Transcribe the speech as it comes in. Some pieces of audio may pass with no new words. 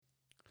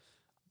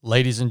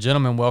Ladies and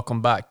gentlemen,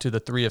 welcome back to the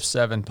 3 of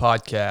 7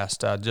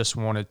 podcast. I just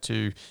wanted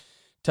to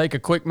take a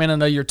quick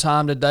minute of your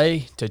time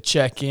today to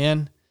check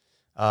in,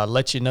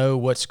 let you know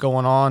what's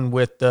going on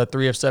with the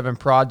 3 of 7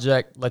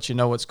 project, let you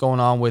know what's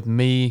going on with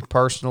me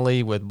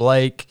personally, with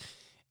Blake,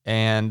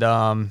 and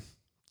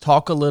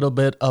talk a little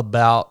bit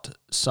about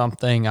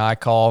something I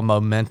call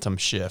momentum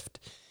shift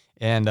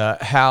and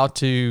how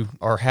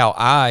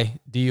I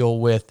deal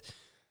with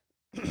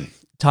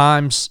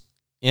times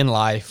in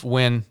life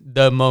when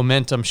the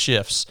momentum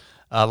shifts,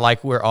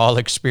 like we're all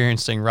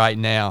experiencing right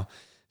now.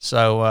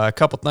 So a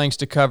couple things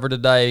to cover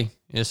today.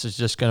 This is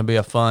just going to be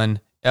a fun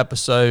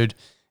episode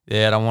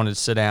that I wanted to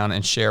sit down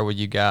and share with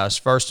you guys.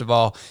 First of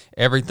all,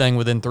 everything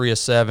within 3 of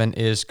 7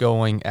 is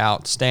going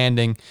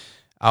outstanding.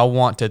 I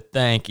want to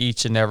thank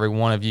each and every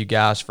one of you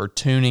guys for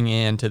tuning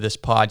in to this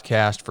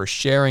podcast, for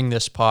sharing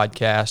this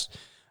podcast,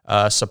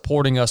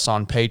 supporting us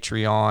on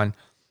Patreon,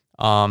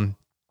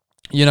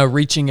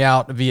 reaching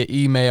out via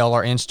email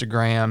or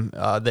Instagram.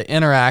 The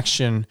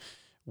interaction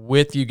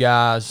with you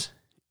guys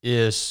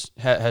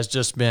has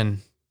just been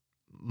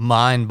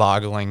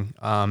mind-boggling,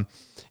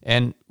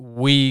 and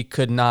we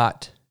could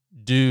not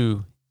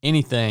do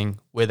anything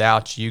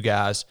without you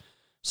guys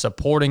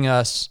supporting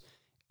us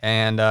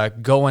and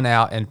going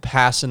out and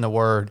passing the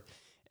word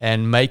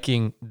and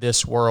making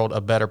this world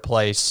a better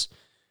place.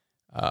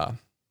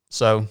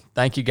 So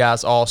thank you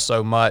guys all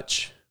so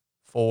much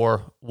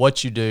for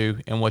what you do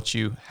and what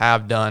you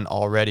have done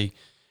already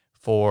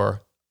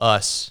for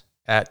us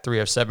at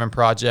 3 of 7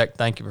 Project.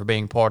 Thank you for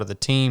being part of the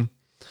team.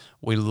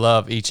 We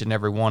love each and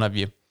every one of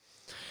you.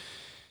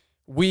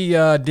 We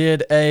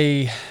did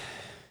a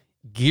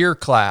gear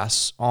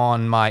class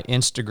on my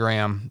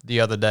Instagram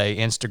the other day,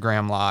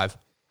 Instagram Live.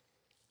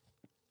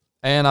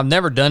 And I've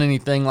never done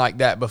anything like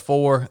that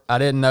before. I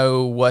didn't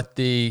know what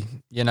the,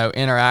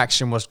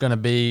 interaction was going to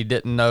be,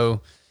 didn't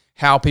know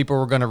how people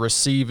were going to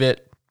receive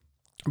it,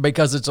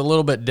 because it's a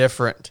little bit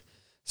different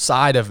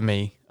side of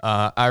me.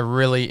 I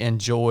really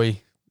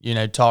enjoy,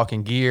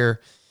 talking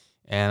gear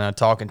and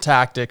talking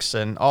tactics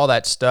and all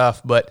that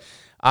stuff, but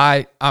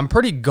I'm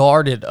pretty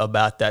guarded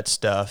about that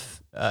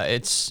stuff.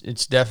 It's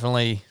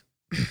definitely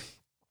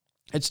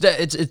it's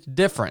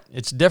different.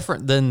 It's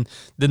different than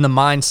the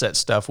mindset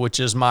stuff, which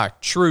is my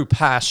true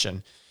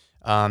passion.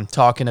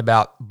 Talking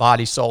about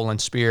body, soul, and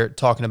spirit,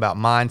 talking about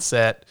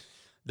mindset,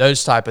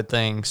 those type of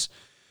things.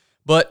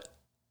 But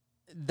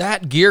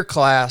that gear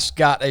class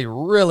got a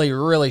really,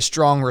 really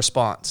strong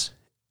response.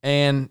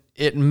 And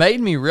it made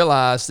me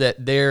realize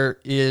that there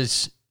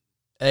is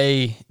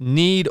a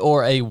need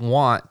or a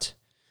want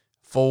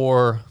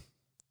for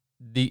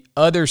the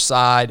other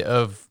side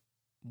of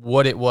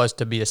what it was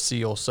to be a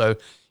SEAL. So,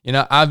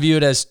 I view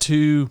it as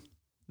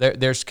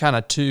there's kind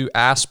of two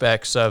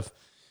aspects of,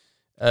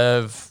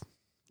 I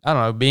don't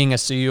know, being a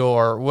SEAL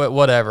or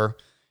whatever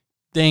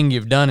thing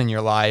you've done in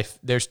your life.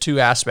 There's two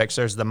aspects.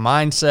 There's the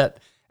mindset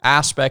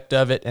aspect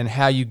of it and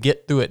how you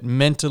get through it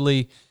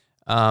mentally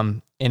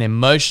and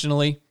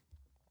emotionally,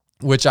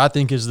 which I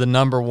think is the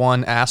number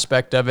one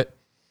aspect of it,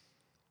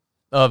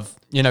 of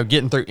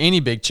getting through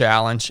any big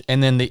challenge.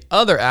 And then the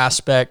other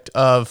aspect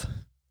of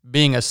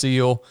being a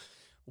SEAL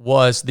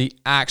was the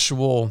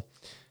actual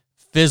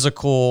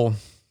physical,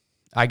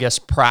 I guess,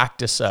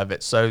 practice of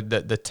it. So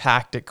the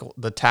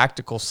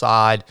tactical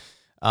side,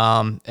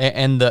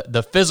 and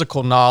the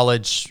physical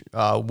knowledge,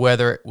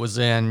 whether it was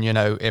in,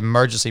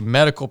 emergency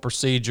medical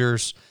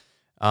procedures,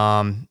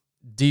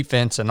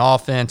 defense and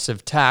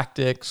offensive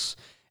tactics,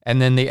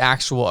 and then the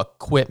actual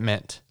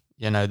equipment,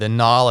 the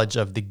knowledge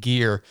of the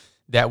gear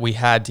that we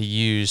had to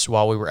use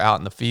while we were out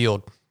in the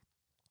field.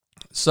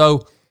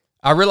 So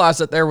I realized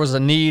that there was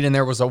a need and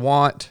there was a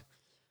want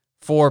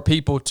for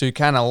people to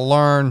kind of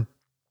learn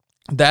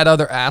that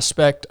other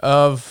aspect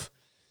of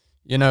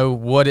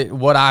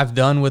what I've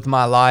done with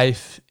my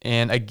life.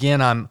 And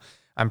again,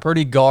 I'm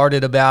pretty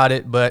guarded about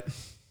it, but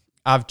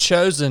I've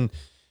chosen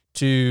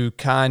to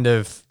kind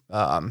of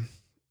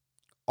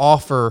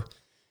offer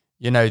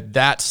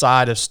that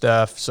side of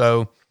stuff.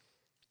 So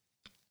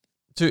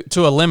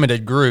to a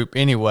limited group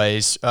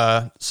anyways.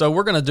 So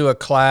we're going to do a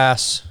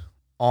class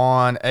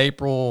on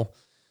April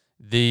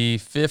the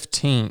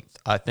 15th,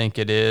 I think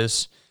it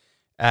is,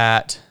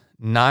 at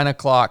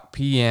 9:00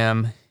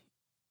 p.m.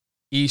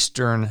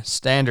 Eastern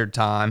Standard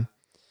Time.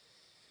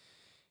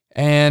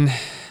 And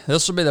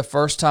this will be the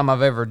first time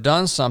I've ever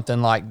done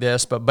something like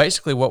this, but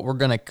basically what we're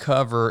going to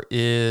cover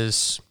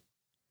is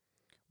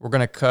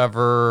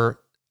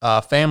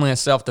family and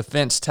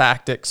self-defense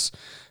tactics.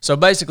 So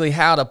basically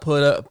how to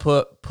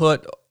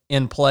put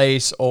in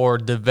place or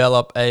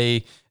develop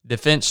a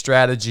defense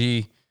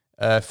strategy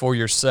for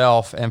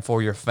yourself and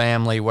for your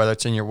family, whether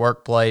it's in your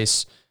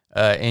workplace,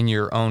 in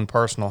your own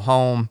personal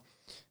home,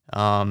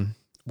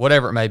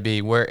 whatever it may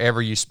be,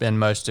 wherever you spend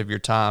most of your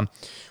time.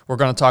 We're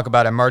going to talk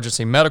about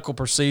emergency medical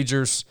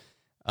procedures.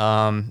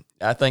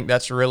 I think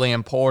that's really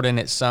important.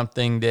 It's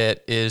something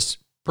that is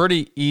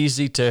pretty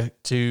easy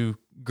to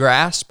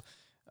grasp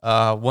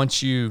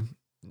once you're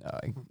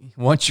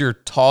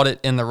taught it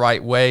in the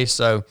right way.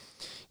 So,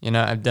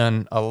 I've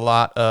done a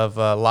lot of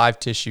live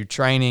tissue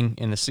training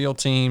in the SEAL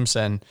teams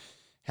and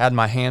had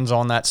my hands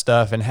on that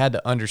stuff and had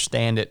to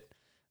understand it.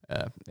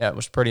 That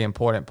was pretty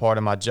important part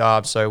of my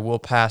job. So we'll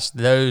pass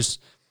those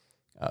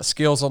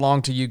skills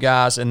along to you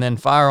guys. And then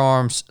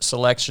firearms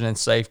selection and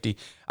safety.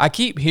 I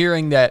keep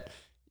hearing that,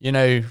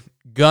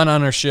 gun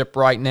ownership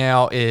right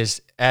now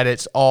is at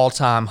its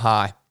all-time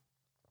high.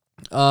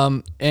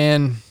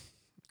 And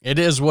it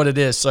is what it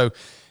is. So,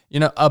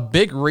 a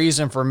big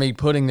reason for me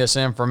putting this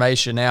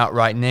information out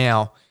right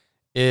now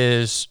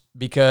is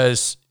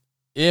because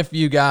if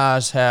you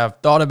guys have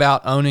thought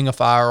about owning a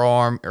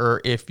firearm,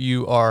 or if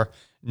you are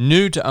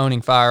new to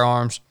owning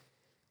firearms,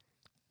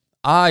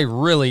 I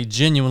really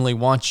genuinely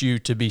want you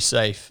to be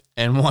safe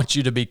and want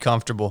you to be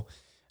comfortable.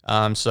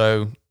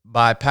 So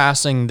by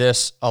passing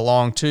this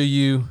along to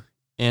you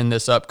in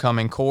this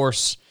upcoming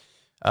course,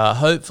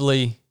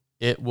 hopefully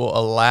it will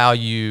allow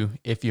you,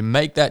 if you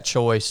make that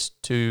choice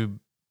to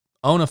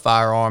own a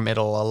firearm,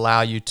 it'll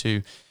allow you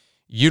to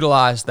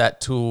utilize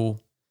that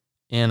tool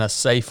in a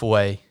safe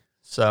way.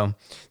 So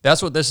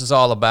that's what this is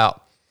all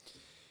about.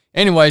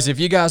 Anyways, if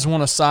you guys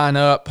want to sign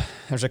up,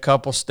 there's a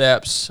couple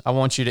steps. I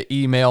want you to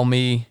email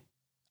me,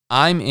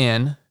 I'm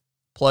in,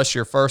 plus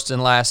your first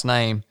and last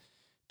name,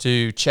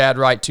 to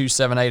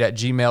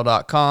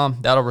chadwright278@gmail.com.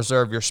 That'll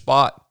reserve your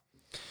spot.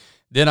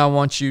 Then I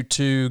want you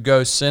to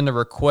go send a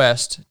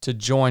request to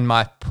join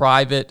my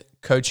private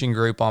coaching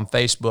group on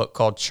Facebook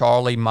called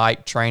Charlie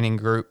Mike Training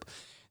Group.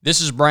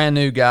 This is brand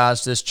new,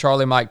 guys, this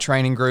Charlie Mike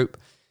Training Group.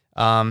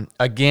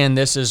 Again,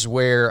 this is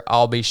where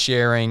I'll be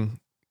sharing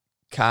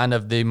kind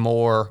of the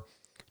more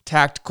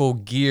tactical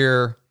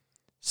gear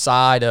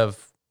side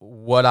of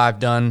what I've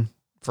done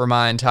for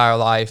my entire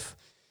life.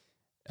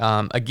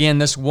 Again,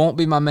 this won't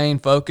be my main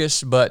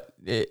focus, but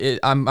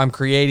I'm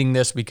creating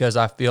this because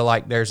I feel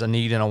like there's a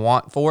need and a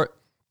want for it.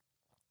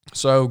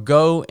 So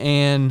go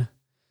and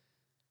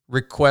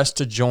request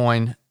to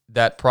join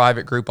that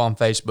private group on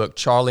Facebook,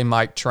 Charlie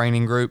Mike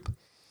Training Group.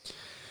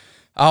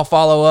 I'll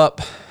follow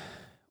up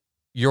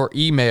your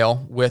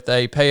email with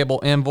a payable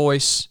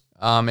invoice.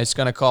 It's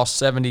going to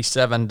cost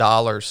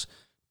 $77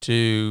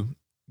 to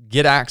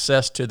get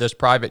access to this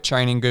private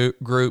training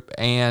group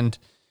and,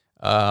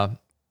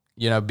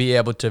 be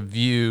able to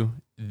view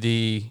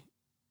the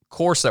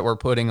course that we're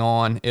putting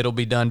on. It'll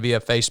be done via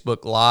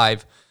Facebook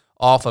Live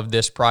off of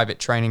this private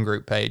training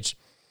group page.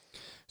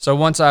 So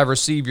once I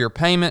receive your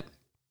payment,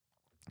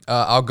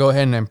 I'll go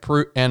ahead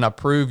and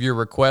approve your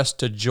request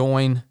to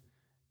join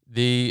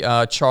the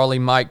Charlie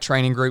Mike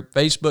Training Group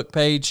Facebook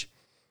page,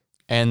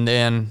 and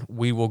then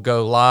we will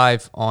go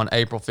live on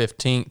April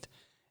 15th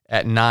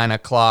at 9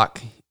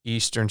 o'clock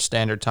Eastern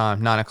Standard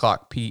Time, 9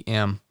 o'clock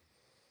p.m.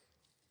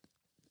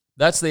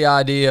 That's the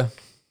idea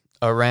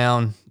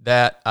around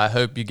that. I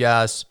hope you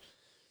guys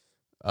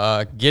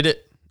get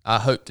it. I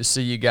hope to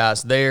see you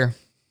guys there,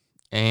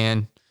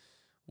 and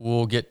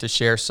we'll get to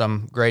share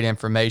some great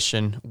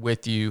information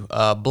with you.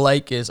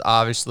 Blake is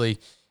obviously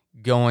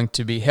going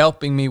to be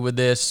helping me with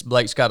this.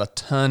 Blake's got a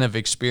ton of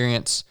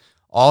experience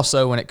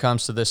also when it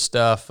comes to this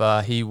stuff.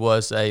 He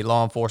was a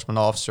law enforcement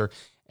officer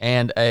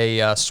and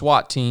a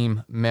SWAT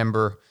team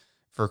member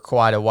for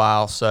quite a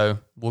while, so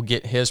we'll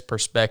get his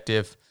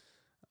perspective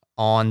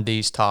on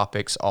these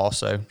topics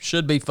also.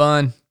 Should be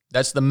fun.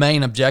 That's the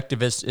main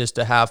objective, is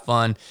to have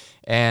fun,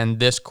 and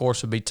this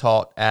course will be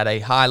taught at a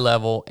high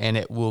level, and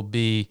it will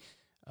be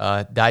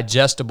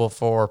digestible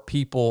for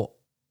people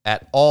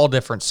at all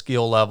different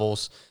skill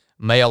levels,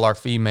 male or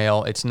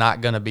female. It's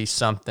not going to be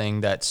something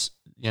that's,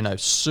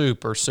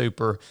 super,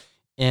 super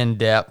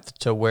in-depth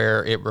to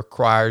where it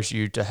requires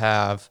you to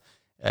have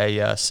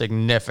a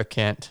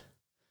significant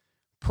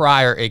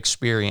prior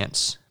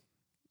experience,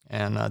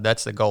 and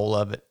that's the goal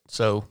of it.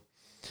 So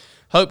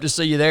hope to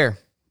see you there.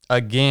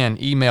 Again,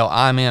 email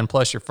I'm in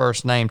plus your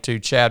first name to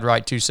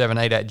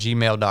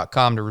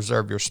chadwright278@gmail.com to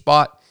reserve your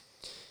spot.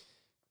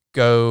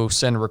 Go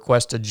send a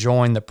request to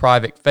join the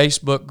private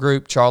Facebook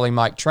group, Charlie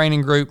Mike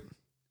Training Group.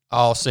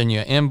 I'll send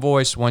you an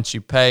invoice. Once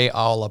you pay,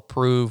 I'll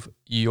approve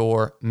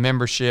your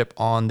membership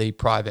on the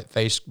private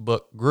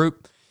Facebook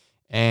group,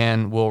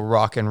 and we'll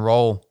rock and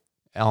roll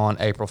on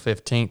April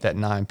 15th at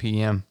 9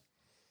 p.m.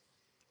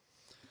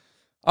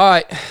 All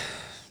right,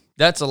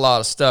 that's a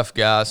lot of stuff,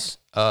 guys.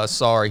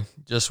 Sorry,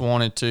 just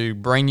wanted to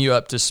bring you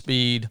up to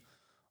speed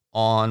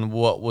on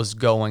what was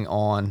going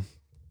on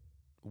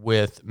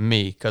with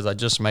me, because I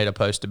just made a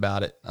post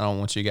about it. I don't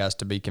want you guys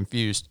to be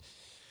confused.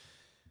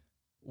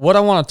 What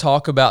I want to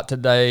talk about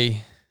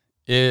today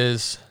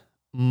is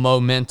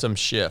momentum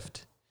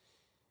shift.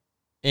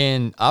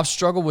 And I've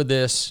struggled with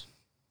this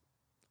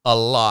a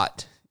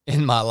lot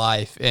in my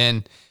life.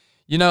 And,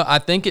 I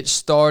think it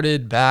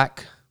started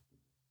back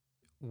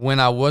when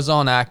I was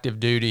on active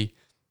duty.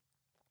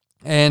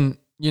 And,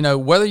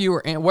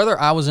 whether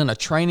I was in a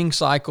training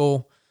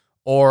cycle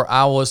or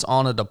I was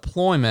on a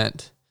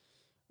deployment,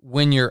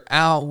 when you're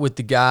out with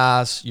the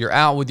guys, you're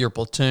out with your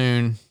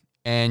platoon,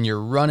 and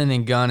you're running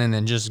and gunning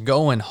and just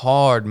going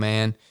hard,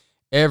 man,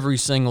 every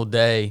single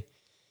day,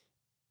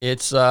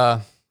 it's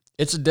a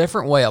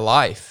different way of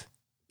life.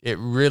 It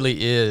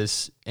really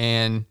is.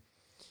 And,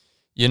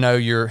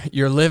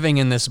 you're living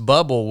in this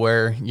bubble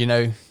where,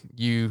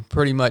 you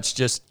pretty much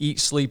just eat,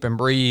 sleep, and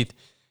breathe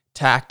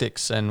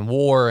tactics and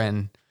war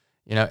and,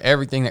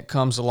 everything that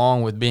comes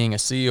along with being a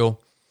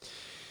SEAL.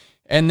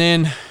 And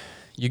then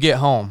you get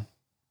home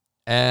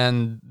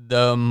and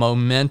the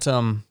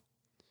momentum,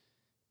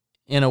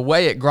 in a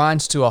way, it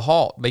grinds to a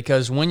halt,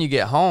 because when you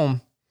get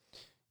home,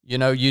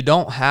 you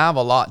don't have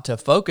a lot to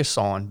focus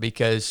on,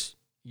 because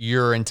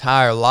your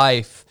entire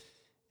life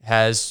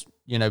has,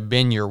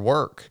 been your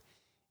work.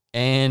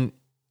 And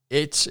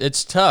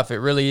it's tough. It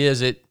really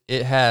is. It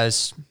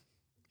has,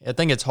 I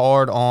think it's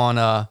hard on,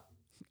 it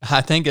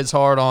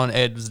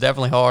was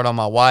definitely hard on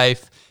my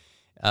wife,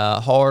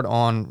 hard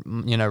on,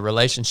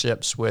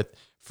 relationships with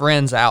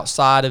friends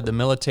outside of the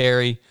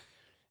military.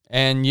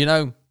 And,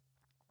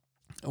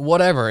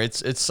 whatever,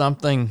 it's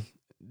something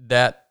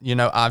that,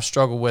 I've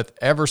struggled with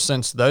ever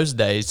since those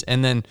days.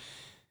 And then,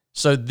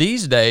 so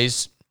these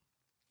days,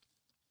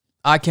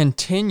 I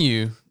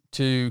continue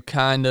to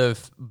kind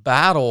of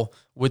battle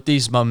with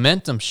these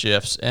momentum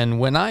shifts. And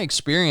when I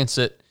experience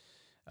it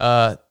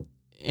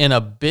in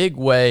a big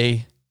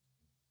way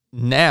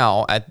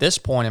now, at this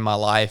point in my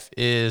life,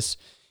 is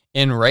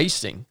in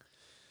racing.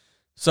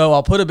 So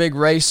I'll put a big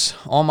race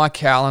on my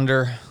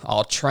calendar.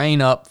 I'll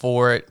train up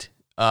for it.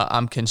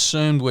 I'm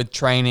consumed with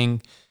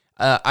training.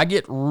 I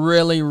get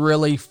really,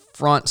 really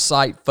front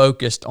sight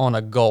focused on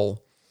a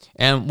goal.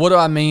 And what do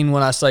I mean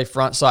when I say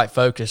front sight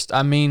focused?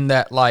 I mean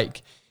that,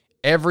 like,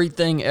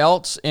 everything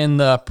else in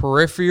the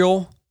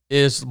peripheral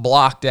is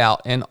blocked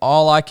out, and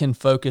all I can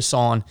focus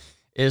on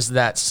is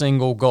that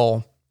single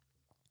goal.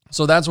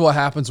 So that's what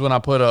happens when I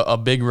put a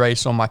big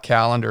race on my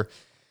calendar.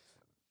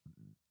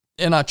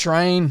 And I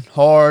train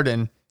hard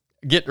and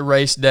get to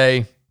race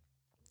day,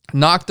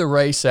 knock the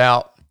race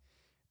out,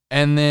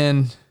 and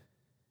then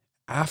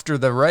after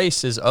the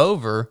race is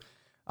over,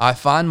 I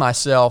find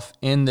myself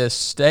in this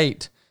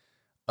state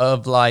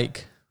of,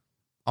 like,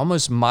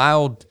 almost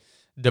mild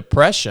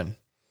depression,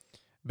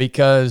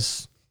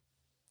 because,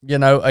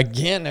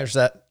 again, there's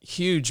that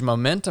huge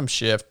momentum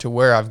shift to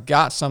where I've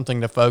got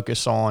something to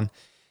focus on,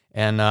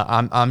 and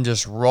I'm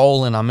just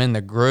rolling. I'm in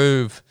the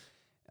groove.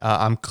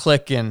 I'm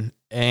clicking,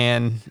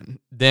 and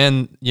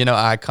then,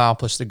 I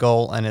accomplish the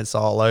goal and it's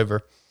all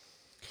over.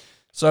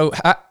 So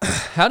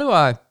how do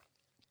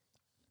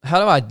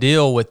I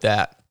deal with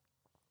that?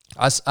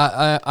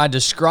 I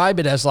describe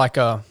it as like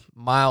a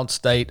mild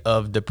state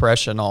of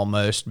depression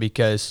almost,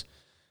 because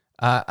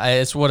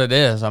it's what it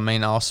is. I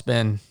mean, I'll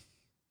spend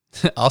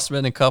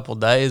a couple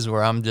days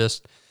where I'm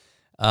just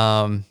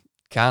kind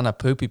of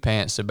poopy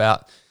pants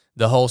about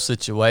the whole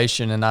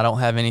situation, and I don't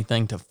have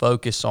anything to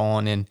focus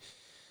on. And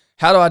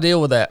how do I deal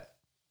with that?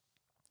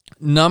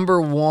 Number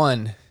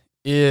one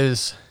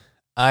is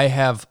I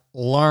have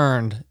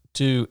learned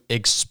to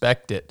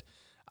expect it.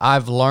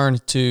 I've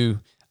learned to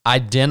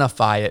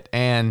identify it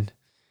and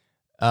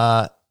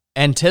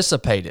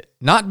anticipate it.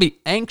 Not be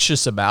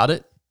anxious about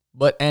it,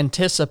 but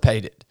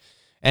anticipate it.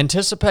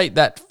 Anticipate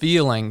that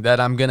feeling that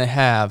I'm going to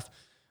have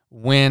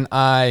when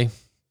I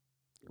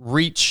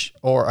reach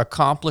or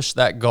accomplish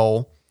that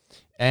goal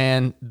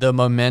and the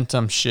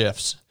momentum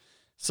shifts.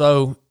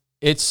 So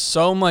it's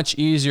so much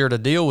easier to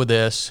deal with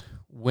this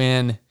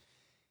when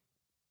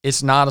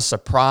it's not a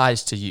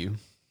surprise to you.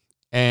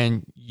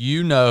 And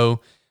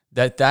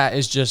that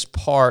is just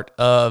part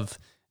of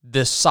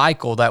this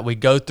cycle that we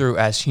go through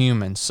as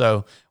humans.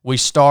 So we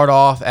start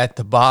off at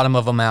the bottom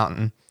of a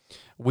mountain.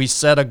 We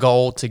set a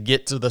goal to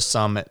get to the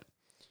summit.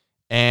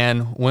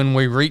 And when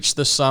we reach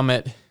the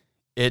summit,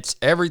 it's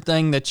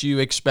everything that you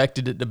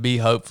expected it to be,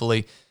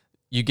 hopefully.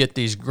 You get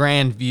these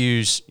grand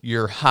views,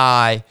 you're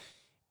high,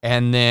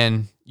 and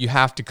then you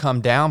have to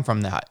come down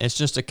from that. It's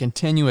just a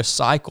continuous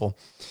cycle.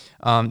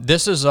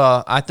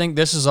 I think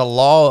this is a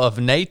law of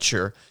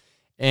nature.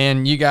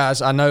 And you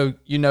guys, I know,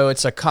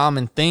 it's a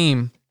common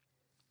theme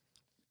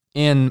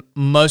in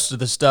most of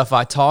the stuff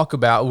I talk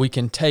about. We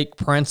can take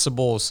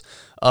principles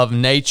of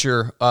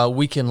nature.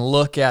 We can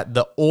look at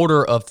the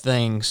order of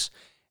things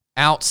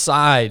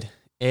outside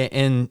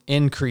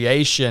in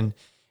creation,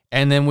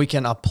 and then we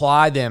can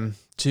apply them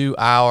to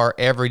our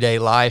everyday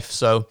life.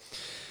 So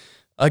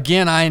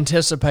again, I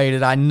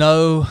anticipated, I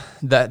know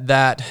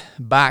that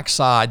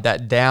backside,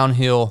 that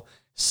downhill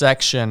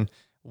section,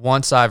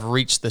 once I've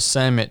reached the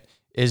summit,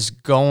 is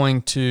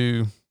going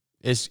to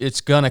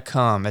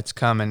come. It's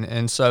coming.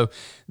 And so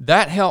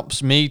that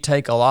helps me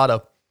take a lot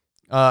of,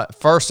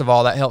 first of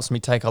all, that helps me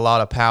take a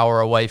lot of power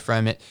away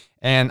from it.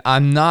 And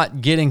I'm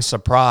not getting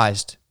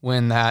surprised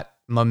when that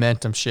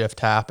momentum shift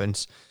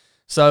happens.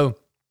 So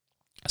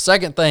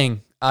second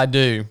thing I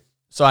do,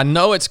 so I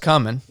know it's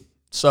coming.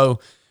 So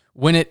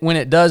when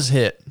it does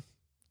hit,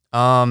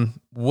 how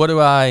do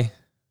I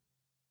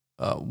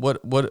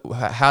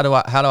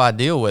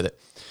deal with it?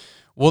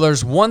 Well,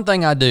 there's one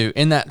thing I do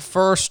in that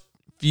first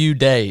few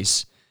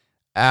days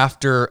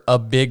after a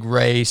big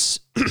race,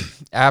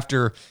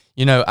 after,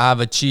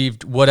 I've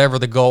achieved whatever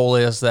the goal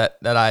is that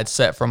I had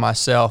set for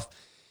myself,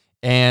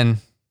 and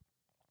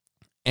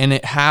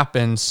it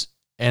happens,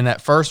 And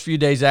that first few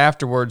days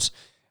afterwards,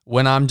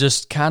 when I'm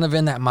just kind of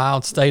in that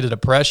mild state of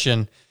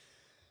depression,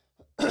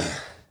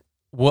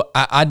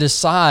 I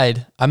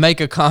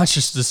make a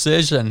conscious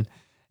decision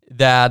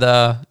that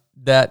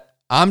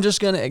I'm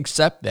just going to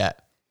accept that.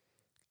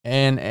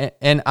 And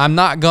I'm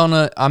not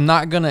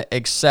gonna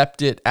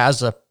accept it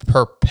as a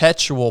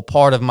perpetual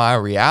part of my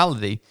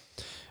reality,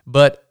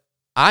 but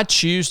I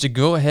choose to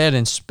go ahead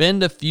and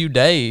spend a few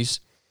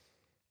days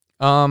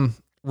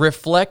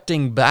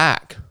reflecting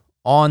back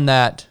on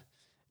that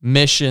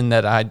mission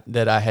that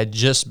I had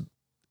just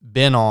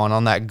been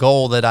on that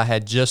goal that I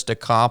had just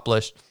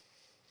accomplished.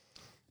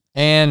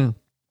 And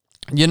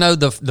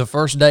the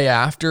first day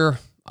after,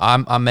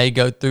 I may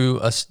go through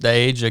a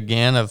stage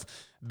again of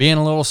being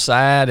a little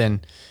sad,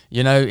 and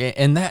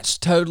that's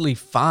totally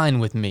fine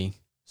with me.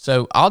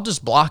 So I'll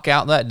just block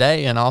out that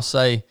day and I'll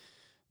say,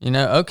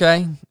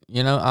 okay,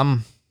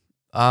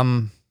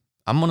 I'm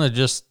gonna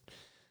just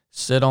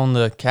sit on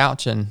the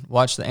couch and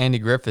watch the Andy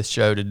Griffith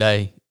Show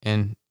today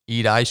and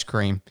eat ice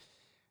cream.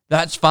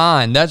 That's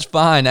fine. That's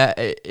fine.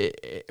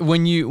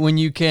 When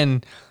you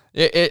can,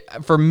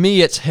 for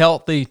me, it's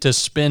healthy to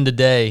spend a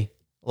day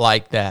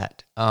like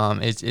that.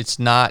 It's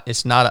not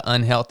an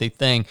unhealthy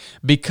thing,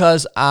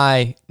 because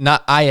I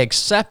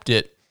accept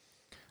it,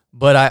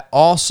 but I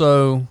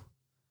also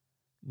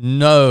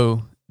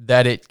know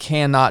that it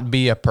cannot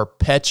be a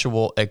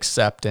perpetual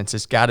acceptance.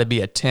 It's got to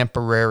be a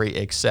temporary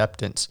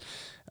acceptance.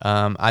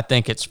 I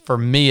think for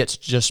me, it's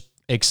just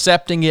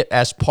accepting it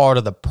as part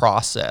of the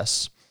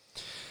process.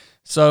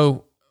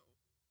 So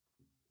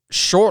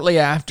shortly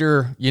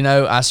after,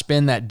 I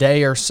spend that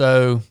day or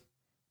so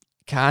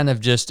kind of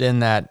just in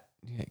that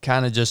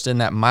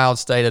mild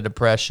state of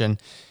depression.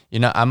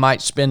 I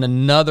might spend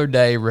another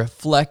day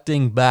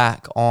reflecting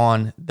back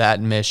on that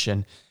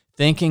mission,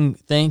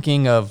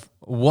 thinking of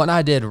what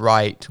I did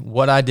right,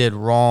 what I did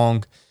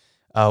wrong,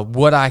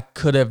 what I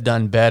could have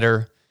done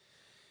better.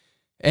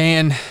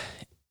 And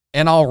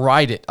I'll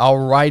write it. I'll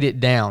write it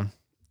down.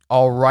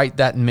 I'll write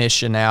that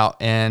mission out,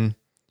 and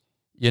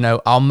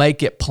I'll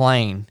make it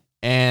plain.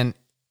 And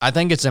I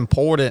think it's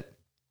important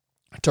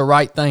to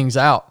write things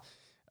out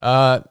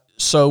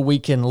so we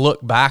can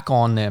look back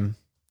on them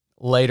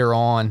later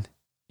on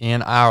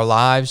in our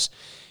lives,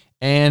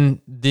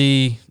 and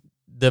the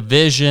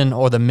vision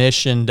or the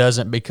mission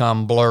doesn't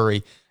become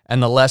blurry,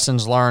 and the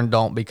lessons learned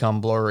don't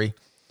become blurry.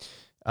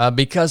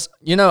 Because,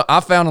 I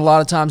found a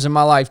lot of times in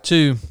my life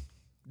too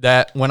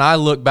that when I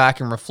look back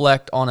and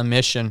reflect on a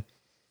mission,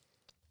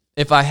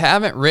 if I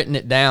haven't written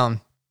it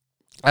down,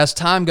 as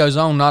time goes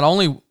on, not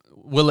only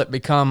will it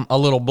become a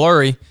little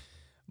blurry,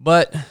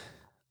 but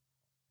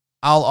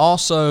I'll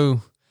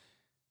also,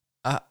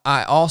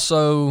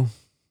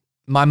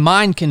 my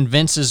mind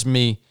convinces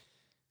me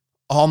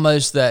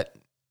almost that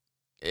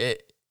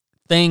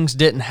things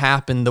didn't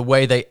happen the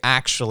way they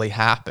actually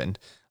happened.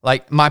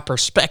 Like, my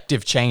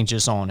perspective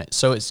changes on it.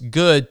 So it's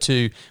good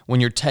to, when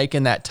you're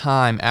taking that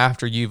time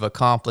after you've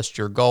accomplished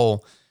your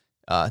goal,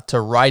 to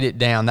write it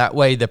down. That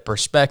way the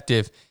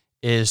perspective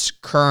is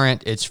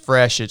current, it's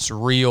fresh, it's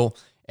real.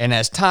 And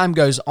as time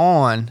goes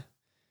on,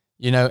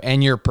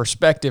 and your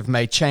perspective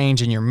may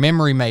change and your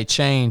memory may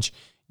change,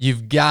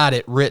 you've got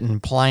it written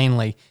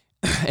plainly,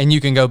 and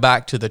you can go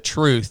back to the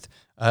truth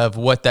of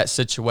what that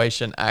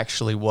situation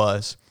actually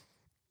was.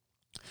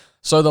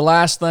 So the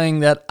last thing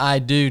that I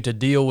do to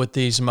deal with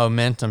these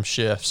momentum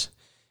shifts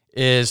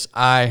is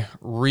I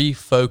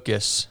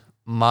refocus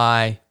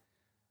my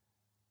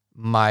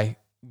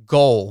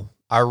goal.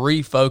 I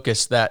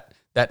refocus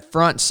that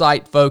front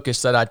sight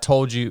focus that I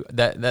told you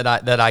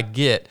that I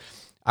get.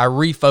 I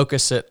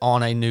refocus it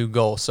on a new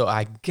goal. So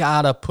I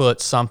gotta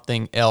put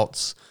something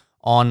else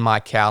on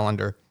my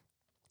calendar.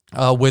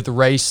 With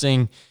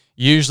racing,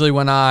 usually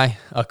when I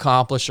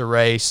accomplish a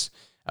race,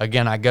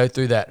 again, I go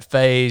through that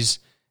phase,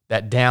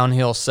 that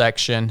downhill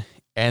section,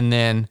 and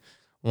then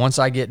once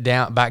I get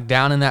back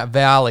down in that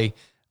valley,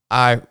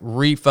 I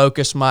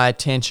refocus my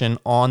attention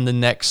on the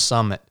next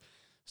summit.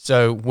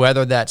 So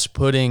whether that's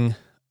putting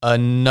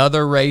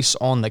another race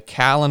on the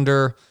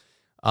calendar,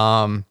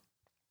 whether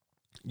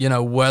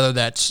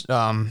that's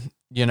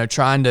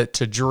trying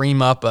to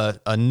dream up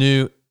a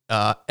new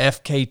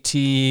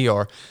FKT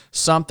or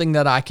something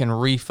that I can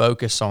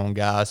refocus on,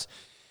 guys.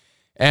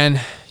 And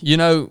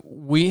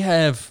we've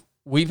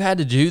had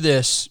to do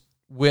this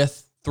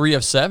with 3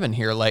 of 7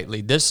 here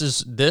lately.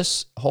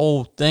 This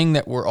whole thing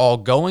that we're all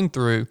going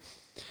through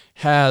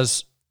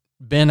has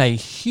been a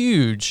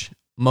huge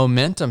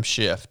momentum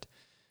shift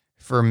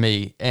for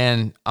me.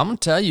 And I'm going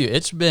to tell you,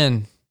 it's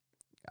been,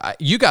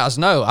 you guys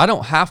know, I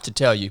don't have to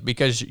tell you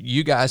because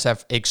you guys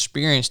have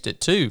experienced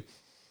it too.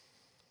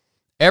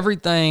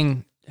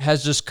 Everything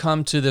has just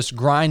come to this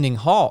grinding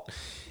halt.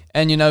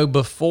 And,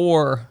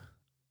 before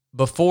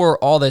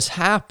all this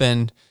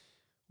happened,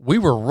 we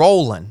were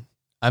rolling.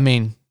 I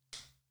mean,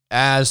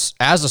 as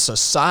a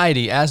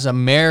society, as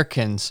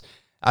Americans,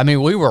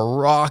 we were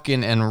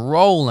rocking and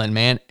rolling,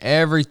 man.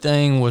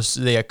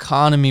 The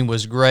economy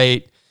was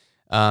great.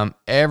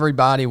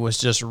 Everybody was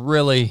just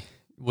really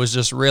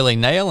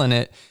nailing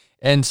it.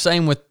 And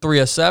same with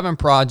 307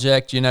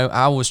 Project,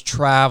 I was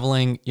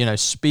traveling,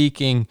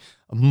 speaking,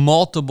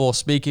 multiple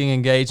speaking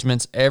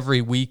engagements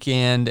every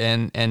weekend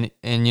and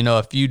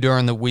a few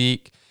during the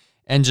week,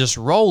 and just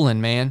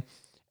rolling, man.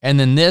 And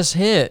then this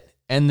hit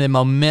and the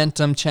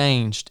momentum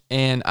changed,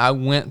 and I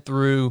went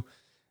through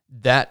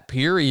that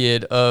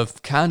period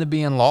of kind of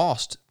being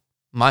lost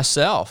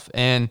myself.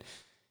 And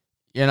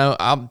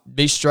I'll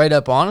be straight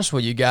up honest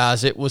with you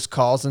guys. It was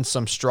causing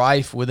some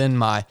strife within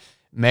my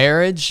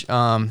marriage.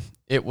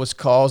 It was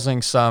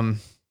causing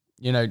some,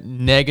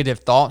 negative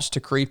thoughts to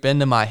creep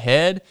into my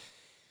head.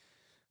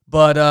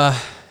 But,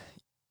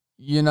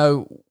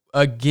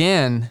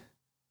 again,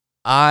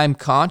 I'm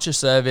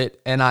conscious of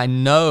it, and I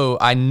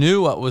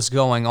knew what was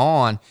going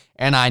on,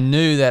 and I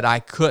knew that I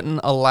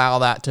couldn't allow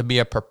that to be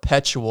a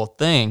perpetual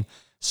thing.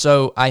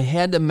 So I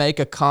had to make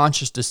a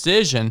conscious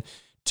decision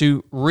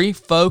to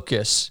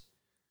refocus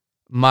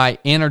my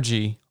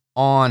energy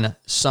on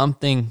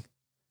something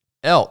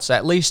else,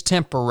 at least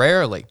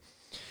temporarily.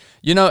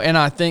 And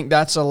I think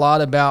that's a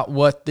lot about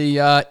what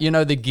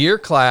the gear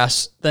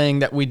class thing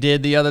that we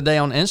did the other day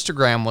on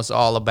Instagram was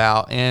all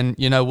about, and,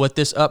 what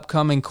this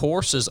upcoming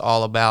course is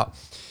all about.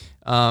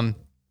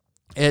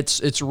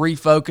 It's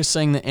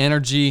refocusing the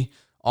energy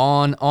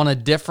on a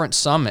different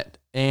summit.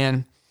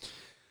 And,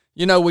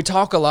 we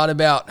talk a lot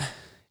about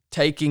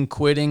taking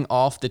quitting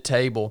off the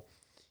table.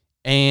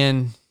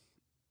 And,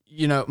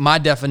 my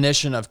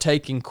definition of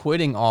taking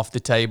quitting off the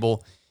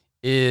table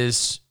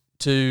is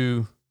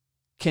to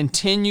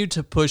continue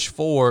to push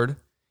forward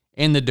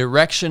in the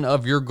direction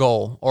of your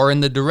goal or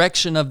in the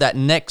direction of that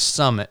next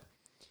summit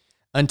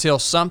until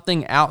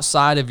something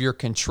outside of your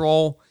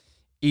control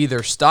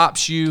either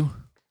stops you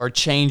or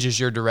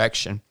changes your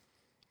direction.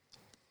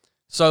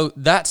 So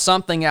that's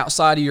something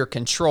outside of your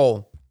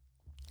control.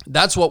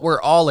 That's what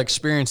we're all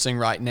experiencing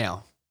right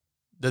now.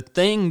 The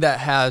thing that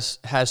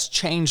has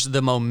changed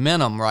the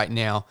momentum right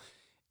now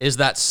is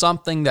that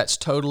something that's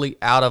totally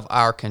out of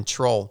our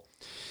control.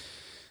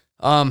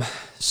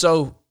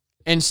 So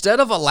instead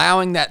of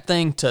allowing that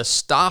thing to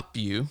stop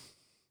you,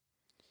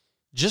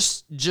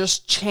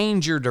 just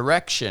change your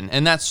direction.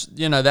 And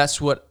that's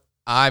what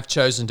I've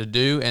chosen to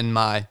do in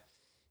my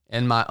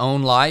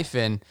own life.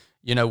 And,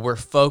 we're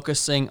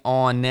focusing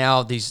on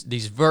now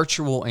these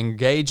virtual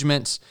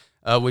engagements.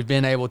 We've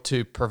been able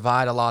to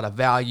provide a lot of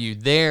value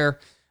there.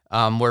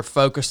 We're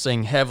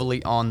focusing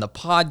heavily on the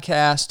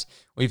podcast.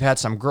 We've had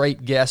some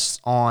great guests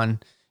on,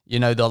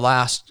 the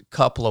last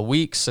couple of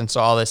weeks since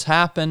all this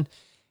happened.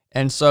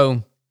 And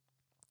so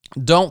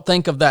don't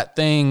think of that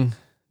thing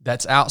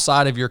that's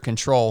outside of your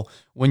control.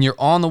 When you're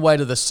on the way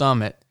to the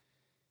summit,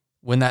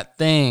 when that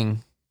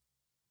thing,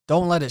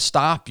 don't let it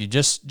stop you.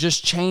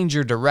 Just change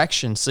your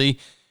direction. See,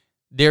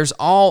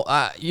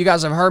 you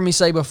guys have heard me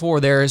say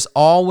before, there is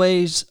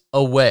always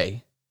a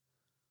way.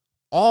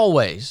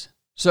 Always.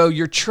 So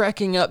you're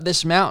trekking up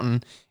this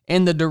mountain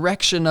in the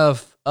direction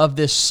of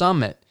this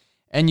summit,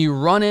 and you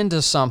run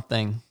into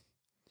something.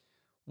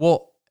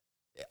 Well,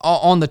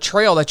 on the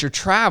trail that you're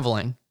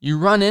traveling, you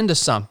run into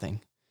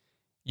something.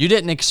 You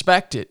didn't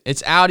expect it.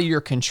 It's out of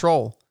your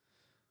control.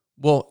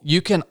 Well,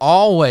 you can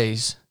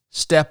always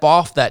step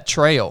off that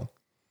trail,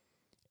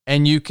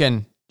 and you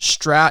can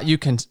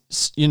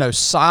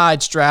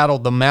side straddle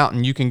the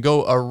mountain. You can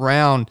go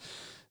around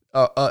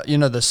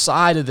the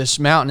side of this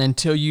mountain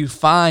until you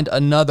find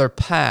another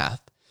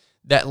path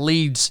that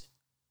leads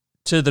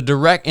to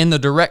in the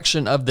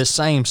direction of the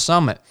same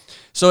summit.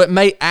 So it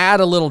may add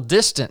a little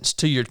distance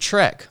to your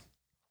trek.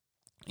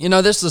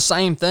 This is the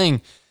same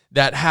thing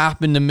that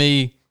happened to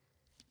me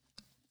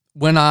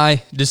when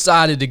I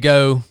decided to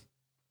go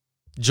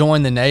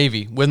join the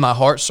Navy with my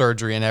heart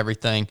surgery and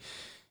everything.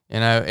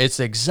 It's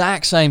the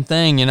exact same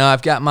thing.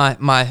 I've got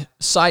my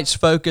sights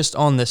focused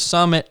on the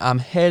summit. I'm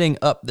heading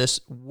up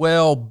this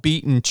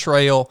well-beaten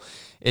trail.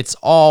 It's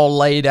all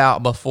laid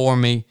out before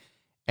me.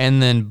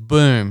 And then,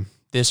 boom,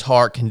 this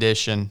heart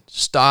condition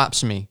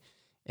stops me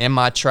in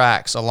my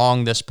tracks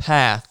along this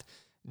path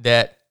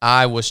that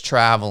I was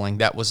traveling,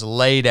 that was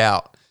laid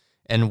out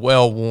and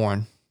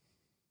well-worn.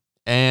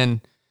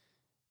 And,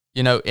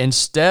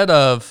 instead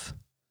of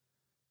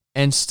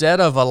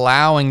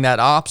allowing that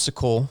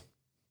obstacle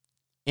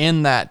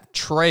in that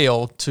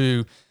trail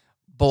to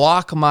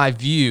block my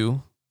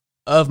view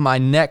of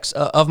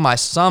my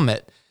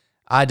summit,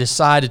 I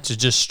decided to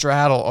just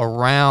straddle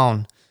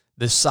around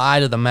the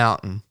side of the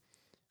mountain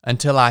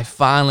until I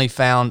finally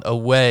found a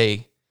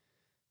way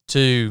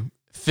to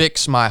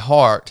fix my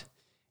heart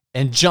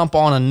and jump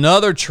on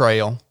another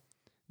trail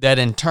that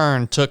in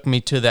turn took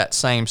me to that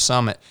same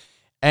summit.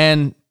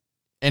 And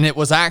it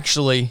was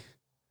actually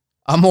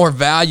a more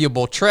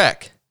valuable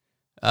trek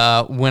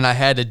when I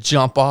had to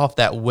jump off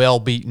that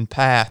well-beaten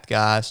path,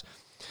 guys.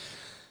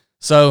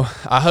 So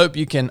I hope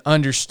you can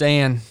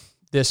understand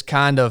this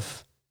kind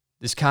of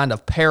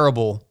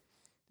parable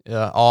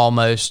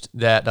almost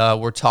that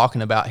we're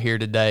talking about here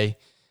today.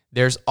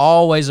 There's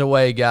always a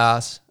way,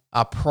 guys.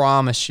 I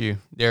promise you,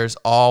 there's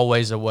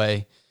always a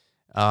way.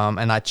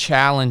 And I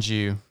challenge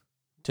you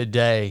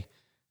today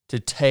to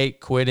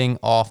take quitting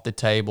off the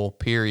table,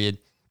 period.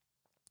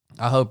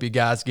 I hope you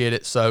guys get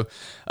it. So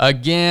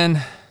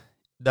again,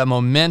 the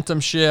momentum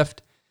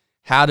shift,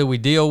 how do we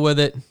deal with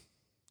it?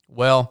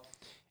 Well,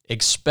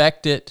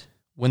 expect it.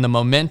 When the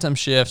momentum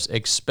shifts,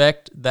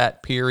 expect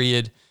that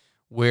period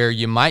where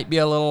you might be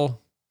a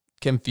little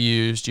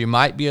confused, you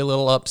might be a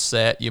little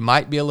upset, you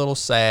might be a little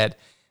sad.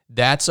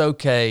 That's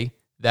okay.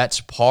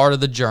 That's part of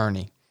the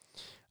journey.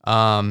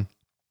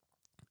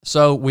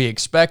 So we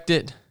expect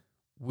it,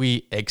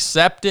 we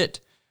accept it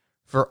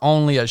for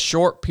only a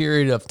short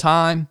period of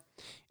time,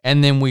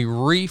 and then we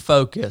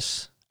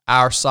refocus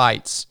our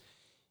sights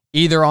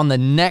either on the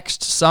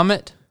next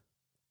summit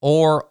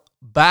or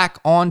back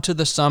onto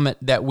the summit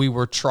that we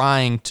were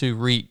trying to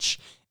reach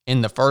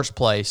in the first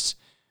place.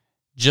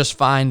 Just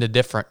find a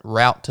different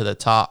route to the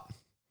top.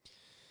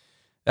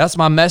 That's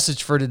my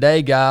message for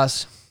today,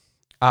 guys.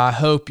 I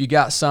hope you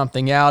got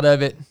something out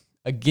of it.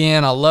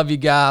 Again, I love you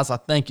guys. I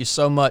thank you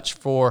so much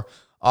for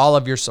all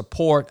of your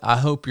support. I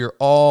hope you're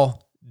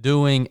all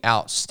doing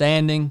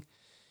outstanding.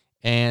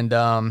 And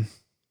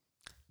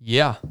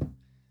yeah,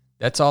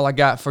 that's all I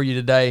got for you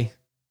today.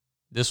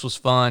 This was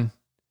fun.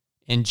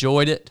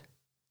 Enjoyed it.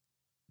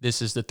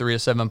 This is the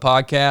 307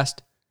 podcast.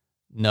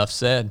 Enough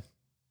said.